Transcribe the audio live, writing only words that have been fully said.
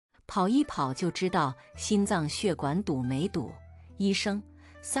跑一跑就知道心脏血管堵没堵。医生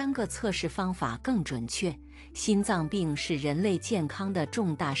，3个测试方法更准确。心脏病是人类健康的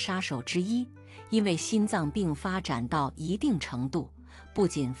重大杀手之一，因为心脏病发展到一定程度，不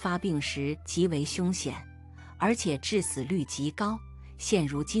仅发病时极为凶险，而且致死率极高。现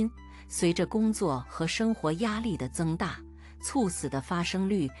如今，随着工作和生活压力的增大，猝死的发生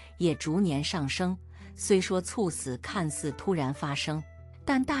率也逐年上升。虽说猝死看似突然发生，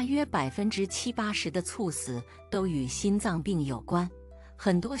但大约70%-80%的猝死都与心脏病有关。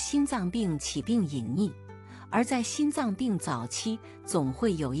很多心脏病起病隐匿，而在心脏病早期总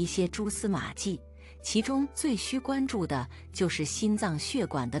会有一些蛛丝马迹，其中最需关注的就是心脏血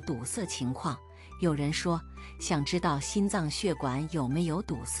管的堵塞情况。有人说，想知道心脏血管有没有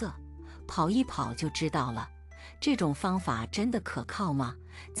堵塞，跑一跑就知道了。这种方法真的可靠吗？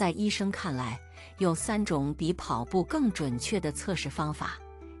在医生看来，有3种比跑步更准确的测试方法。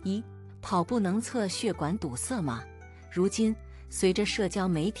1. 跑步能测血管堵塞吗？如今，随着社交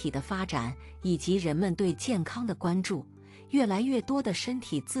媒体的发展以及人们对健康的关注，越来越多的身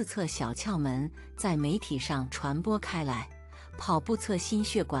体自测小窍门在媒体上传播开来，跑步测心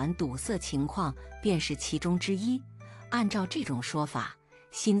血管堵塞情况便是其中之一。按照这种说法，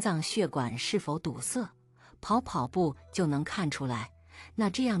心脏血管是否堵塞，跑步就能看出来。那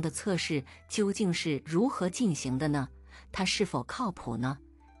这样的测试究竟是如何进行的呢？它是否靠谱呢？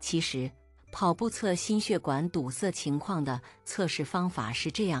其实，跑步测心血管堵塞情况的测试方法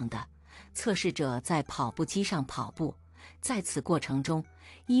是这样的：测试者在跑步机上跑步，在此过程中，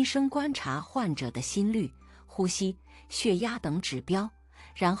医生观察患者的心率、呼吸、血压等指标，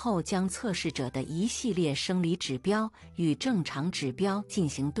然后将测试者的一系列生理指标与正常指标进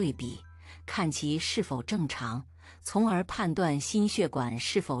行对比，看其是否正常，从而判断心血管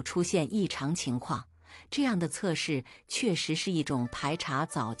是否出现异常情况。这样的测试确实是一种排查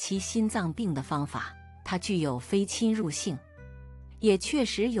早期心脏病的方法，它具有非侵入性，也确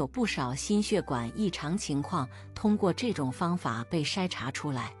实有不少心血管异常情况通过这种方法被筛查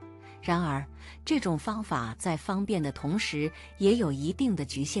出来。然而，这种方法在方便的同时也有一定的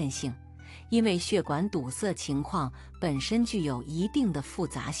局限性，因为血管堵塞情况本身具有一定的复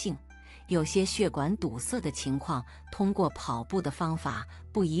杂性。有些血管堵塞的情况，通过跑步的方法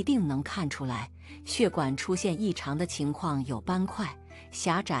不一定能看出来。血管出现异常的情况有斑块、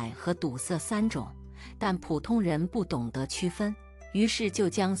狭窄和堵塞3种，但普通人不懂得区分，于是就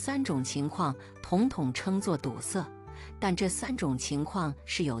将3种情况统称作堵塞。但这3种情况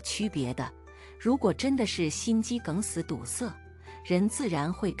是有区别的。如果真的是心肌梗死堵塞，人自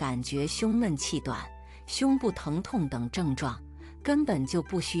然会感觉胸闷气短、胸部疼痛等症状，根本就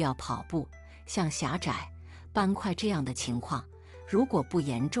不需要跑步。像狭窄、斑块这样的情况，如果不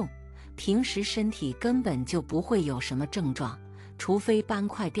严重，平时身体根本就不会有什么症状，除非斑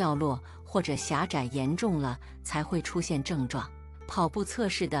块掉落或者狭窄严重了才会出现症状。跑步测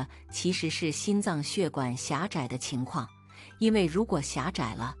试的其实是心脏血管狭窄的情况，因为如果狭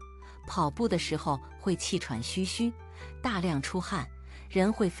窄了，跑步的时候会气喘吁吁，大量出汗，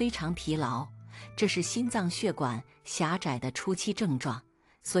人会非常疲劳，这是心脏血管狭窄的初期症状。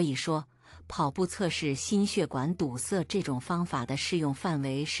所以说，跑步测试心血管堵塞这种方法的适用范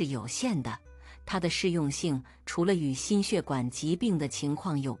围是有限的。它的适用性除了与心血管疾病的情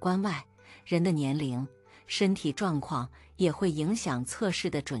况有关外，人的年龄、身体状况也会影响测试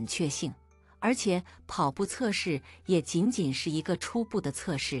的准确性。而且跑步测试也仅仅是一个初步的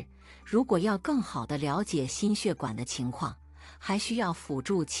测试，如果要更好地了解心血管的情况，还需要辅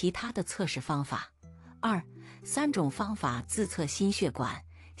助其他的测试方法。3种方法自测心血管。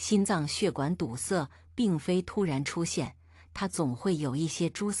心脏血管堵塞并非突然出现，它总会有一些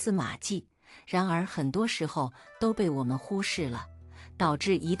蛛丝马迹，然而很多时候都被我们忽视了，导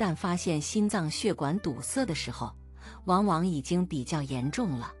致一旦发现心脏血管堵塞的时候，往往已经比较严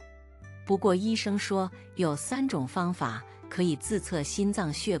重了。不过医生说有3种方法可以自测心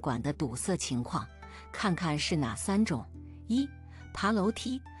脏血管的堵塞情况，看看是哪3种。1. 爬楼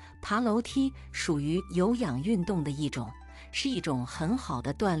梯。爬楼梯属于有氧运动的一种，是一种很好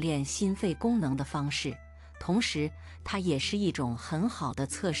的锻炼心肺功能的方式，同时它也是一种很好的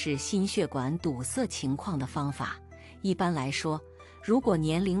测试心血管堵塞情况的方法。一般来说，如果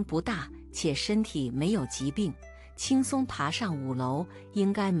年龄不大且身体没有疾病，轻松爬上5楼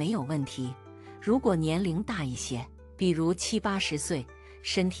应该没有问题。如果年龄大一些，比如70、80岁，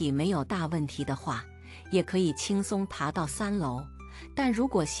身体没有大问题的话，也可以轻松爬到3楼。但如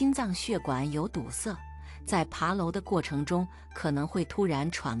果心脏血管有堵塞，在爬楼的过程中可能会突然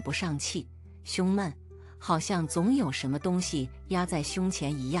喘不上气，胸闷，好像总有什么东西压在胸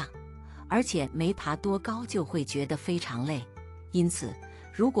前一样，而且没爬多高就会觉得非常累。因此，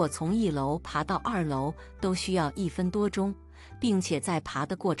如果从1楼爬到2楼都需要1分多钟，并且在爬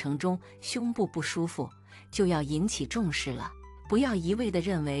的过程中胸部不舒服，就要引起重视了。不要一味地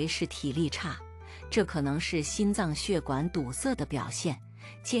认为是体力差，这可能是心脏血管堵塞的表现，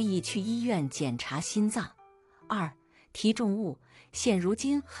建议去医院检查心脏。2、提重物。现如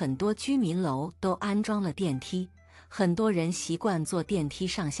今很多居民楼都安装了电梯，很多人习惯坐电梯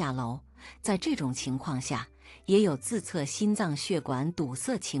上下楼，在这种情况下，也有自测心脏血管堵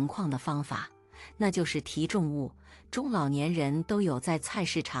塞情况的方法，那就是提重物。中老年人都有在菜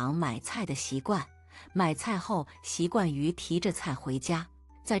市场买菜的习惯，买菜后习惯于提着菜回家。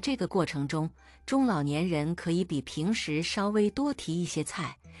在这个过程中，中老年人可以比平时稍微多提一些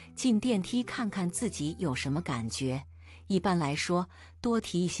菜，进电梯看看自己有什么感觉。一般来说，多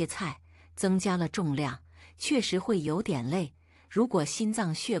提一些菜，增加了重量，确实会有点累。如果心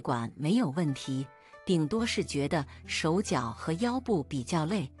脏血管没有问题，顶多是觉得手脚和腰部比较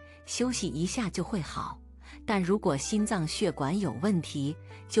累，休息一下就会好。但如果心脏血管有问题，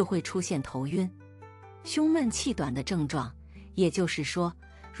就会出现头晕、胸闷气短的症状。也就是说，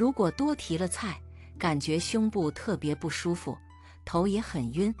如果多提了菜，感觉胸部特别不舒服，头也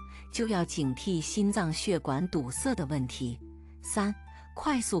很晕，就要警惕心脏血管堵塞的问题。3、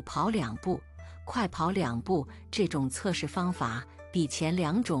快速跑2步。快跑2步这种测试方法比前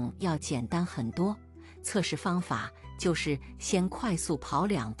2种要简单很多。测试方法就是先快速跑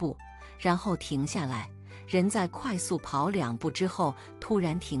2步，然后停下来。人在快速跑2步之后突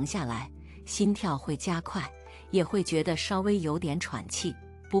然停下来，心跳会加快，也会觉得稍微有点喘气。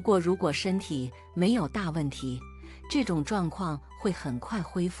不过如果身体没有大问题，这种状况会很快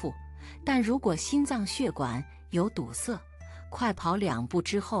恢复。但如果心脏血管有堵塞，快跑2步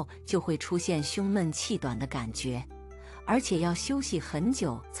之后就会出现胸闷气短的感觉，而且要休息很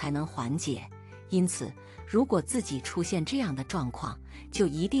久才能缓解。因此，如果自己出现这样的状况，就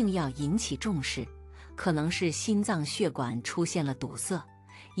一定要引起重视，可能是心脏血管出现了堵塞。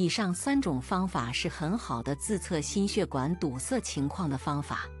以上3种方法是很好的自测心血管堵塞情况的方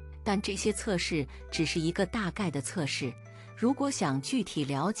法，但这些测试只是一个大概的测试。如果想具体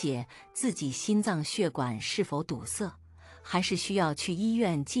了解自己心脏血管是否堵塞，还是需要去医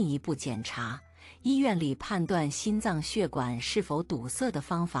院进一步检查。医院里判断心脏血管是否堵塞的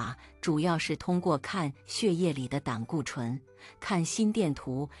方法，主要是通过看血液里的胆固醇、看心电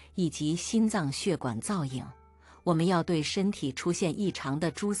图以及心脏血管造影。我们要对身体出现异常的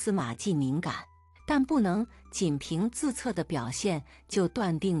蛛丝马迹敏感，但不能仅凭自测的表现就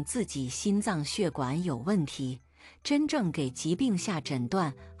断定自己心脏血管有问题。真正给疾病下诊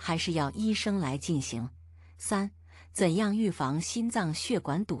断，还是要医生来进行。3、怎样预防心脏血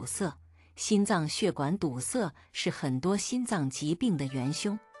管堵塞？心脏血管堵塞是很多心脏疾病的元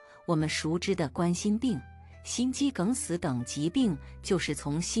凶。我们熟知的冠心病、心肌梗死等疾病就是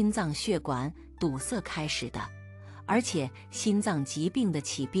从心脏血管堵塞开始的。而且心脏疾病的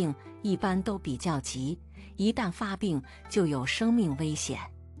起病一般都比较急，一旦发病就有生命危险。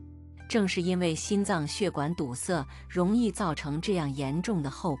正是因为心脏血管堵塞容易造成这样严重的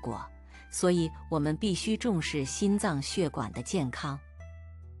后果，所以我们必须重视心脏血管的健康。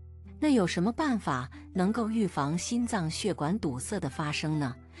那有什么办法能够预防心脏血管堵塞的发生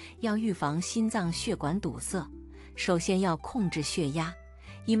呢？要预防心脏血管堵塞，首先要控制血压，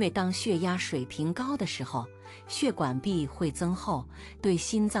因为当血压水平高的时候，血管壁会增厚，对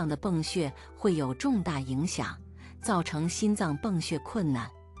心脏的泵血会有重大影响，造成心脏泵血困难。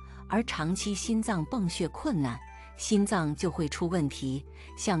而长期心脏泵血困难，心脏就会出问题，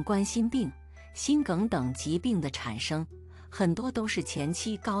像冠心病、心梗等疾病的产生，很多都是前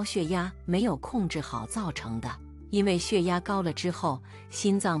期高血压没有控制好造成的。因为血压高了之后，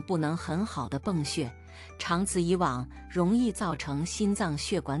心脏不能很好的泵血，长此以往容易造成心脏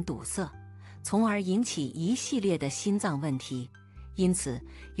血管堵塞，从而引起一系列的心脏问题。因此，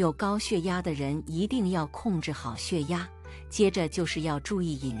有高血压的人一定要控制好血压。接着就是要注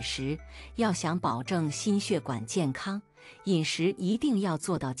意饮食，要想保证心血管健康，饮食一定要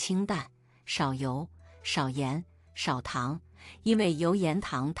做到清淡，少油、少盐、少糖，因为油盐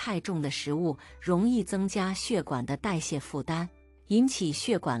糖太重的食物容易增加血管的代谢负担，引起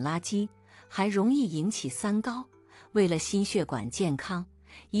血管垃圾，还容易引起三高。为了心血管健康，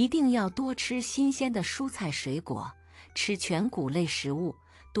一定要多吃新鲜的蔬菜水果，吃全谷类食物，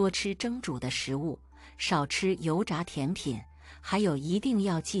多吃蒸煮的食物，少吃油炸甜品，还有一定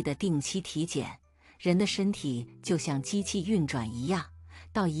要记得定期体检。人的身体就像机器运转一样，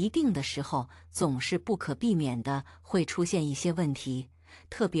到一定的时候，总是不可避免的会出现一些问题。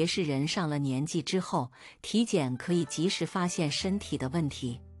特别是人上了年纪之后，体检可以及时发现身体的问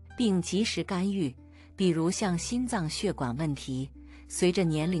题，并及时干预。比如像心脏血管问题，随着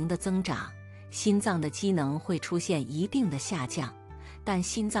年龄的增长，心脏的机能会出现一定的下降，但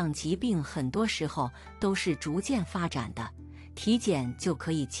心脏疾病很多时候都是逐渐发展的，体检就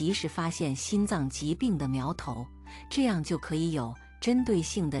可以及时发现心脏疾病的苗头，这样就可以有针对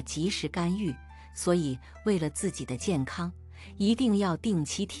性的及时干预。所以，为了自己的健康，一定要定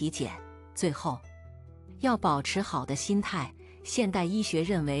期体检。最后，要保持好的心态。现代医学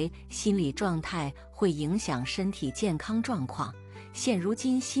认为，心理状态会影响身体健康状况。现如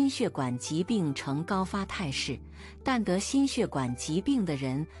今心血管疾病呈高发态势，但得心血管疾病的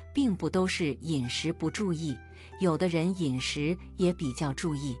人并不都是饮食不注意，有的人饮食也比较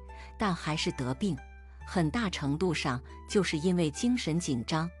注意，但还是得病。很大程度上就是因为精神紧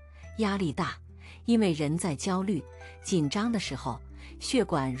张、压力大。因为人在焦虑、紧张的时候，血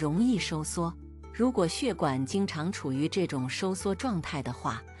管容易收缩。如果血管经常处于这种收缩状态的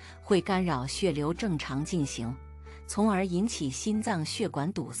话，会干扰血流正常进行，从而引起心脏血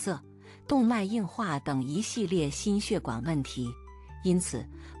管堵塞、动脉硬化等一系列心血管问题。因此，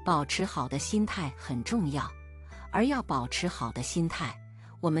保持好的心态很重要。而要保持好的心态，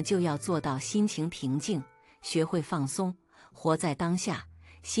我们就要做到心情平静，学会放松，活在当下。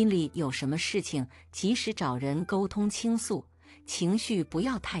心里有什么事情，及时找人沟通倾诉，情绪不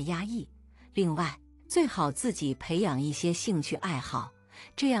要太压抑。另外，最好自己培养一些兴趣爱好，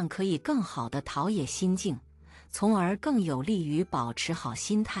这样可以更好地陶冶心境，从而更有利于保持好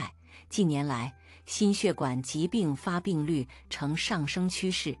心态。近年来，心血管疾病发病率呈上升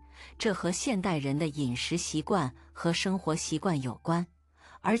趋势，这和现代人的饮食习惯和生活习惯有关。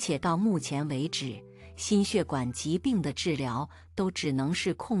而且到目前为止，心血管疾病的治疗都只能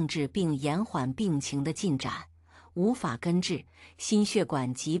是控制并延缓病情的进展，无法根治。心血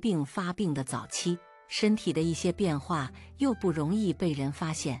管疾病发病的早期，身体的一些变化又不容易被人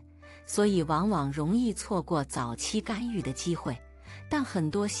发现，所以往往容易错过早期干预的机会。但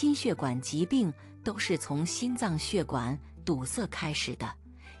很多心血管疾病都是从心脏血管堵塞开始的，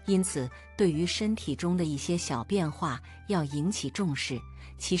因此对于身体中的一些小变化要引起重视。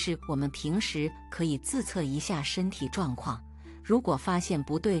其实我们平时可以自测一下身体状况，如果发现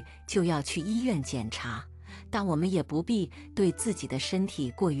不对，就要去医院检查。但我们也不必对自己的身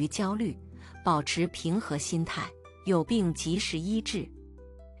体过于焦虑，保持平和心态，有病及时医治，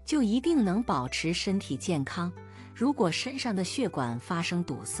就一定能保持身体健康。如果身上的血管发生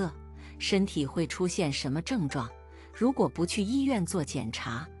堵塞，身体会出现什么症状？如果不去医院做检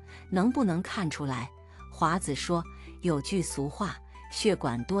查，能不能看出来？华子说，有句俗话，血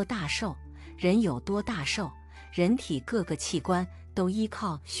管多大寿，人有多大寿。人体各个器官都依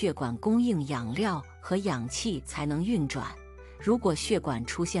靠血管供应养料和氧气才能运转，如果血管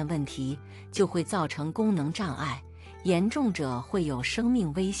出现问题，就会造成功能障碍，严重者会有生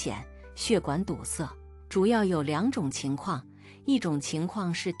命危险。血管堵塞主要有两种情况，一种情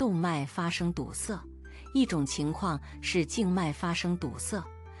况是动脉发生堵塞，一种情况是静脉发生堵塞，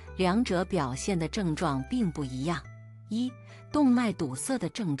两者表现的症状并不一样。一、动脉堵塞的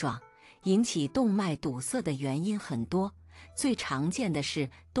症状。引起动脉堵塞的原因很多，最常见的是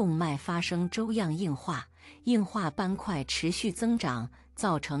动脉发生粥样硬化，硬化斑块持续增长，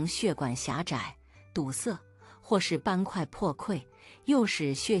造成血管狭窄、堵塞，或是斑块破溃，诱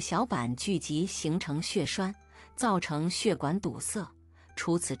使血小板聚集形成血栓，造成血管堵塞。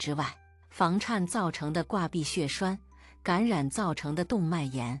除此之外，房颤造成的挂壁血栓、感染造成的动脉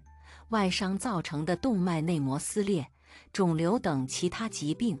炎、外伤造成的动脉内膜撕裂、肿瘤等其他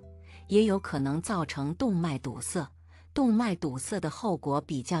疾病也有可能造成动脉堵塞。动脉堵塞的后果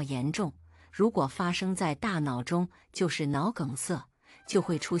比较严重，如果发生在大脑中，就是脑梗塞，就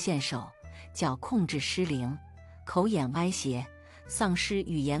会出现手脚控制失灵、口眼歪斜、丧失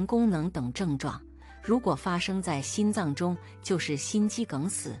语言功能等症状。如果发生在心脏中，就是心肌梗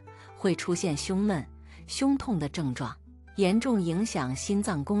死，会出现胸闷、胸痛的症状，严重影响心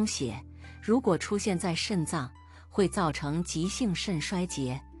脏供血。如果出现在肾脏，会造成急性肾衰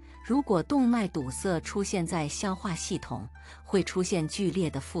竭。如果动脉堵塞出现在消化系统，会出现剧烈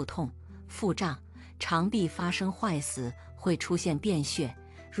的腹痛、腹胀，肠壁发生坏死，会出现便血。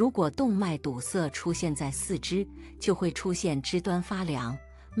如果动脉堵塞出现在四肢，就会出现肢端发凉、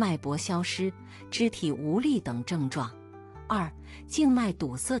脉搏消失、肢体无力等症状。二、静脉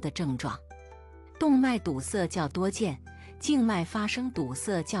堵塞的症状。动脉堵塞较多见，静脉发生堵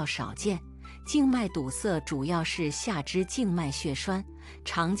塞较少见。静脉堵塞主要是下肢静脉血栓，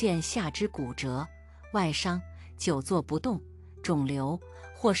常见下肢骨折、外伤、久坐不动、肿瘤，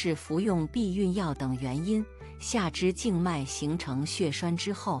或是服用避孕药等原因。下肢静脉形成血栓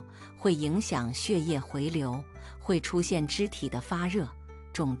之后，会影响血液回流，会出现肢体的发热、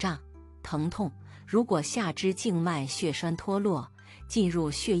肿胀、疼痛。如果下肢静脉血栓脱落，进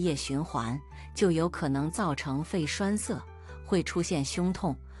入血液循环，就有可能造成肺栓塞，会出现胸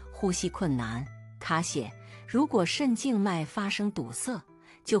痛、呼吸困难、卡血。如果肾静脉发生堵塞，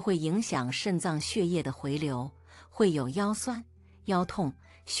就会影响肾脏血液的回流，会有腰酸、腰痛、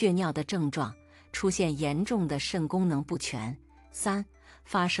血尿的症状，出现严重的肾功能不全。3、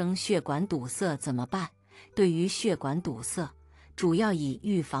发生血管堵塞怎么办？对于血管堵塞，主要以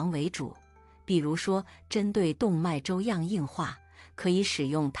预防为主，比如说针对动脉粥样硬化，可以使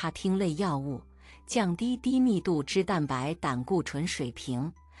用他汀类药物，降低低密度脂蛋白胆固醇水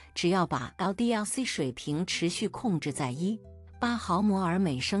平。只要把 LDL-C 水平持续控制在1.8毫摩尔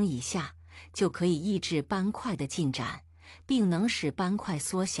每升以下，就可以抑制斑块的进展，并能使斑块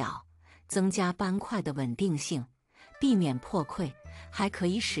缩小，增加斑块的稳定性，避免破溃。还可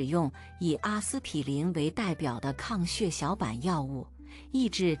以使用以阿司匹林为代表的抗血小板药物，抑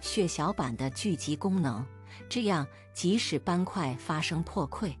制血小板的聚集功能，这样即使斑块发生破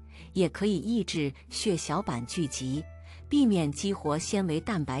溃，也可以抑制血小板聚集，避免激活纤维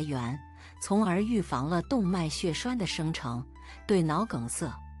蛋白原，从而预防了动脉血栓的生成，对脑梗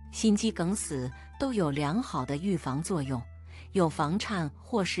塞、心肌梗死都有良好的预防作用。有房颤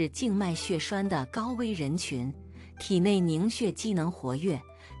或是静脉血栓的高危人群，体内凝血机能活跃，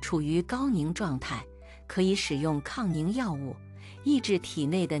处于高凝状态，可以使用抗凝药物，抑制体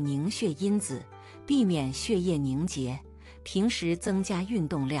内的凝血因子，避免血液凝结。平时增加运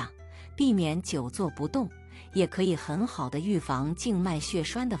动量，避免久坐不动，也可以很好的预防静脉血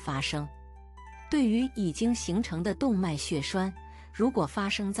栓的发生。对于已经形成的动脉血栓，如果发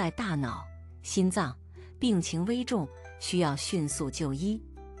生在大脑、心脏，病情危重，需要迅速就医，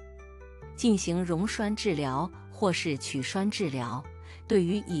进行溶栓治疗或是取栓治疗。对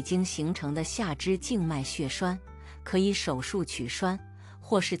于已经形成的下肢静脉血栓，可以手术取栓，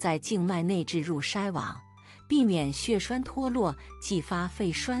或是在静脉内置入筛网，避免血栓脱落，继发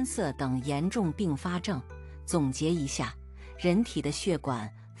肺栓塞等严重并发症。总结一下，人体的血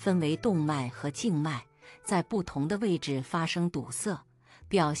管分为动脉和静脉，在不同的位置发生堵塞，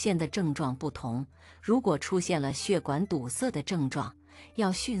表现的症状不同。如果出现了血管堵塞的症状，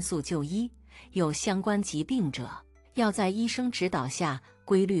要迅速就医。有相关疾病者，要在医生指导下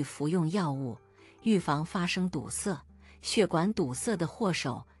规律服用药物，预防发生堵塞。血管堵塞的祸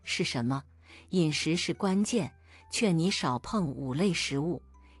首是什么？饮食是关键，劝你少碰5类食物。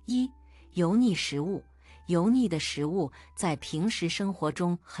1、油腻食物。油腻的食物在平时生活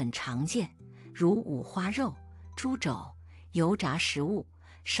中很常见，如五花肉、猪肘、油炸食物、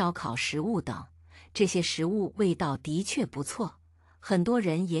烧烤食物等。这些食物味道的确不错，很多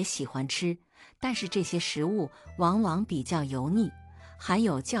人也喜欢吃，但是这些食物往往比较油腻，含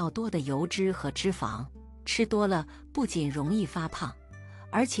有较多的油脂和脂肪，吃多了不仅容易发胖，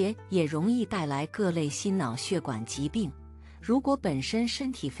而且也容易带来各类心脑血管疾病。如果本身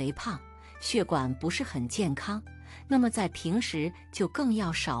身体肥胖，血管不是很健康，那么在平时就更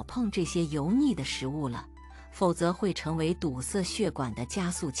要少碰这些油腻的食物了，否则会成为堵塞血管的加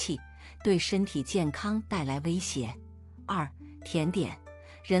速器，对身体健康带来威胁。2、甜点。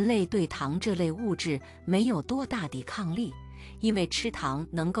人类对糖这类物质没有多大抵抗力，因为吃糖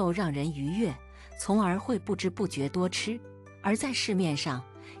能够让人愉悦，从而会不知不觉多吃。而在市面上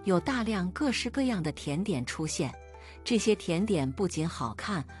有大量各式各样的甜点出现，这些甜点不仅好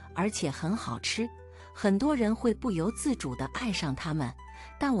看，而且很好吃，很多人会不由自主地爱上它们。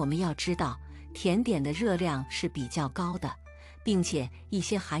但我们要知道，甜点的热量是比较高的，并且一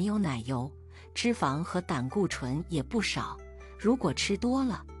些含有奶油、脂肪和胆固醇也不少，如果吃多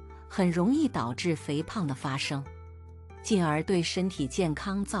了，很容易导致肥胖的发生，进而对身体健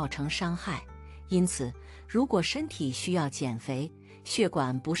康造成伤害。因此，如果身体需要减肥，血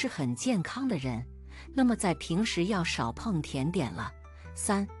管不是很健康的人，那么在平时要少碰甜点了。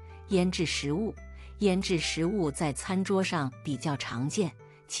3、腌制食物。腌制食物在餐桌上比较常见，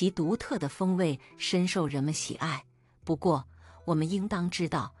其独特的风味深受人们喜爱。不过，我们应当知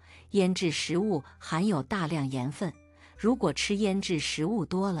道，腌制食物含有大量盐分，如果吃腌制食物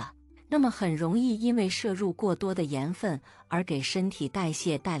多了，那么很容易因为摄入过多的盐分而给身体代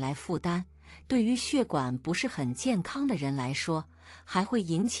谢带来负担。对于血管不是很健康的人来说，还会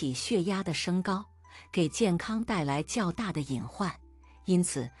引起血压的升高，给健康带来较大的隐患。因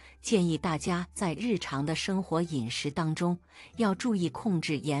此，建议大家在日常的生活饮食当中要注意控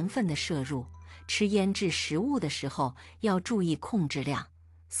制盐分的摄入，吃腌制食物的时候要注意控制量。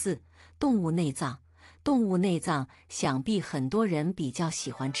4、动物内脏。动物内脏想必很多人比较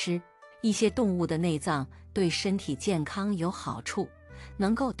喜欢吃，一些动物的内脏对身体健康有好处，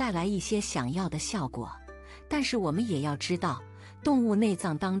能够带来一些想要的效果。但是我们也要知道，动物内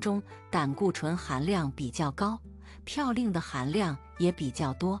脏当中胆固醇含量比较高，嘌呤的含量也比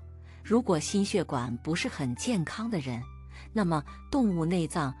较多。如果心血管不是很健康的人，那么动物内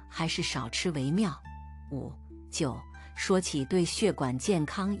脏还是少吃为妙。5、酒。说起对血管健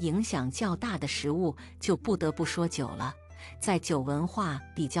康影响较大的食物，就不得不说酒了。在酒文化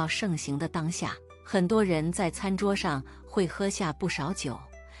比较盛行的当下，很多人在餐桌上会喝下不少酒，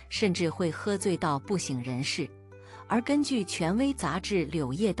甚至会喝醉到不省人事。而根据权威杂志《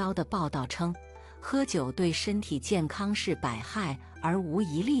柳叶刀》的报道称，喝酒对身体健康是百害而无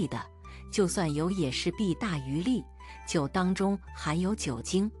一利的，就算有也是弊大于利。酒当中含有酒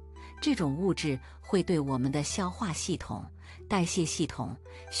精，这种物质会对我们的消化系统、代谢系统、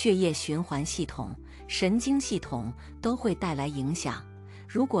血液循环系统、神经系统都会带来影响。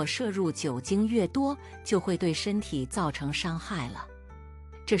如果摄入酒精越多，就会对身体造成伤害了，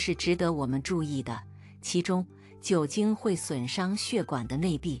这是值得我们注意的。其中，酒精会损伤血管的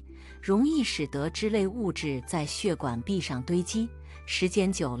内壁，容易使得脂类物质在血管壁上堆积，时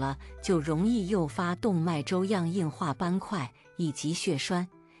间久了就容易诱发动脉粥样硬化斑块以及血栓。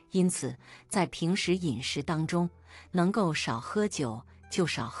因此，在平时饮食当中，能够少喝酒就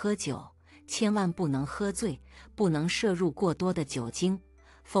少喝酒，千万不能喝醉，不能摄入过多的酒精，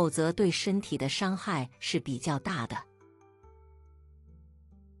否则对身体的伤害是比较大的。